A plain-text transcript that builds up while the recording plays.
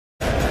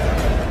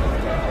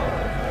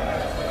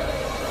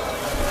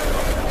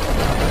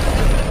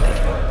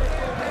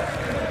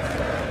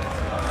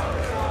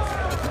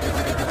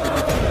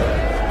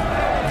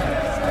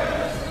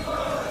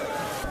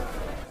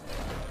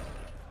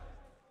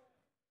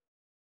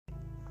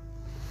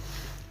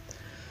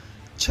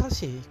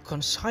Chelsea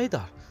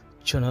considered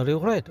January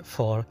rate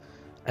for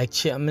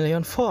 £80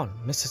 million from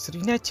Manchester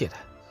United.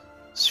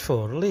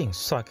 Spurs-linked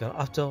striker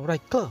after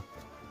right club.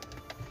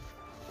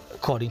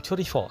 According to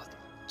report,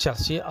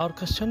 Chelsea are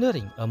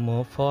considering a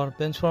move for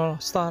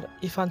Benfica star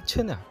Ivan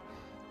Toney,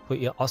 who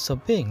is also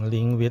being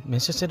linked with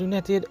Manchester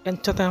United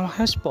and Tottenham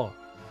Hotspur.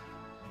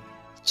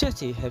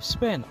 Chelsea have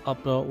spent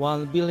up to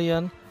 £1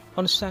 billion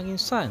on signing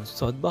since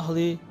South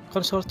Bali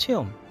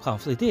Consortium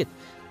completed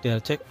their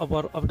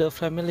takeover of the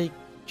Premier League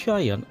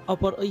giant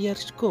over a year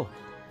ago.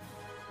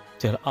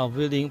 They are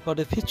building for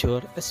the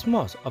future as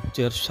most of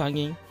their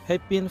signings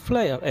have been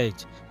players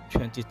aged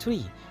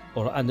 23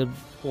 or under,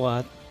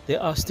 but they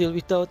are still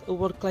without a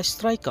world-class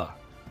striker.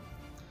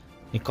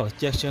 Nicholas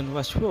Jackson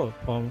was sold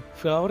from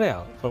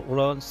Villarreal for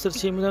around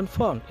 £30 million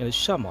in the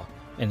summer,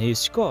 and he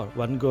scored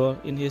one goal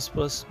in his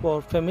first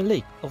 4 Premier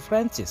League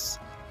appearances.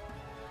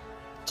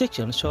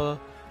 Jackson should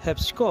have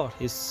scored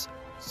his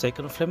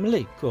second Premier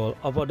League goal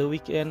over the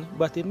weekend,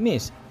 but he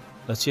missed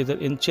a sitter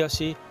in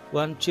Chelsea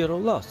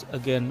 1-0 loss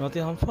against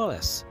Nottingham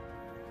Forest.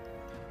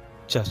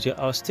 Chelsea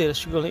are still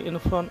struggling in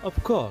front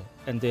of goal,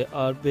 and they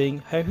are being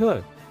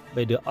hampered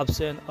by the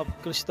absence of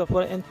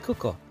Christopher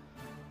Nkunku,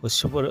 who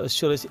suffered a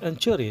serious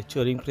injury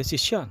during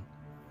pre-season.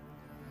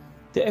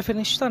 The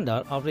Evening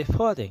Standard are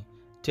reporting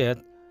that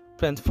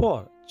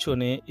Brentford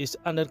Toney is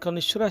under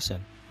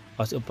consideration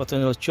as a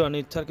potential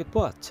Johnny target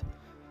bot.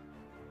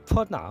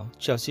 For now,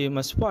 Chelsea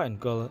must find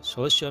goal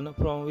solution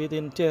from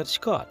within their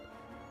squad.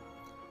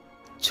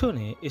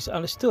 Toney is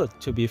understood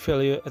to be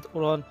valued at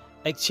around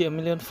 £80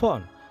 million,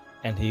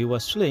 and he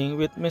was linked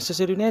with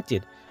Manchester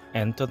United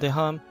and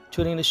Tottenham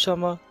during the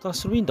summer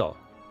transfer window.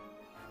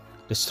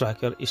 The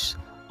striker is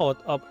out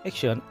of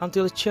action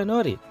until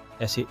January,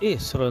 as he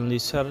is currently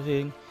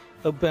serving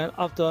a ban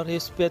after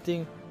his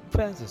betting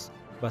offences,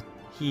 but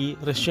he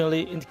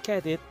recently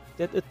indicated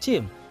that a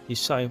team he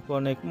signed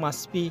for next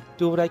must be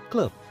the right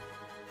club.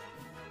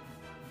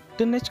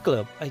 The next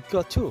club I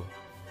go to,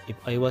 if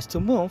I was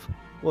to move,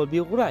 would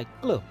be right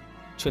club,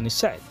 Toney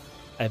said.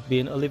 I've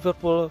been a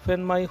Liverpool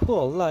fan my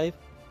whole life,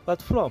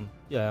 but from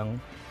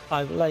young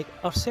I like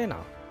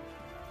Arsenal.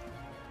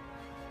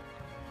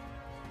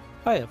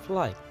 I have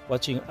liked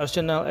watching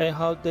Arsenal and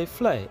how they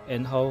play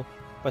and how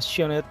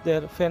passionate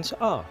their fans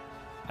are.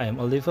 I am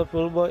a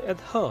Liverpool boy at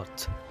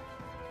heart.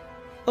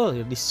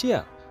 Earlier this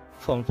year,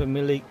 former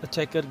Premier League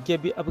attacker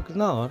Gabby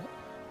Abugnar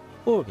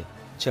urged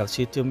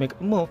Chelsea to make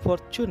a move for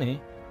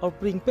Toney or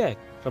bring back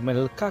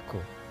Romelu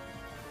Lukaku.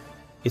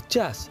 It's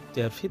just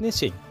their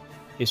finishing.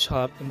 It's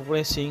hard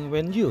impressing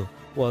when you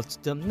watch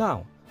them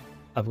now,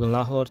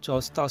 Abugnar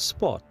told Star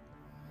Sport.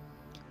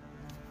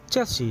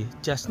 Chelsea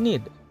just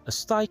need a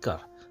striker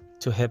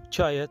to have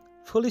Ziyech,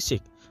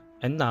 Pulisic,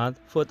 and not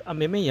put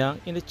Aubameyang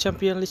in the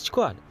Champions League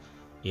squad.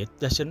 It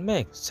doesn't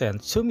make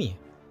sense to me.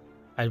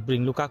 I'll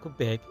bring Lukaku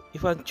back.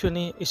 Ivan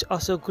Toney is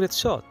also a great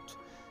shot.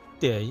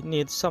 They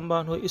need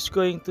someone who is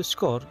going to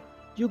score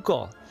you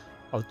goal,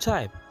 all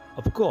type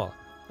of goal,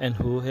 and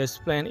who has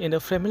played in the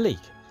Premier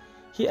League.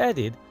 He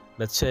added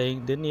that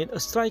saying they need a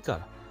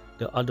striker,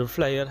 the other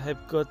players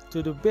have got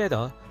to do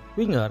better.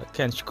 Winger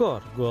can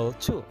score goal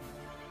too.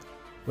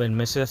 When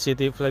Manchester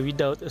City play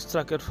without a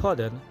striker,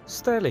 Foden,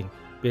 Sterling,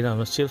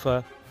 Bernardo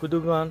Silva,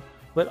 Gundogan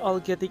were all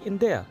getting in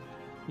there.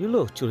 You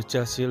look to the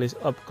Chelsea list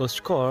of goal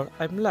scorers,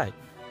 I'm like,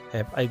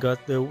 have I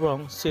got the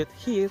wrong seat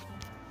here?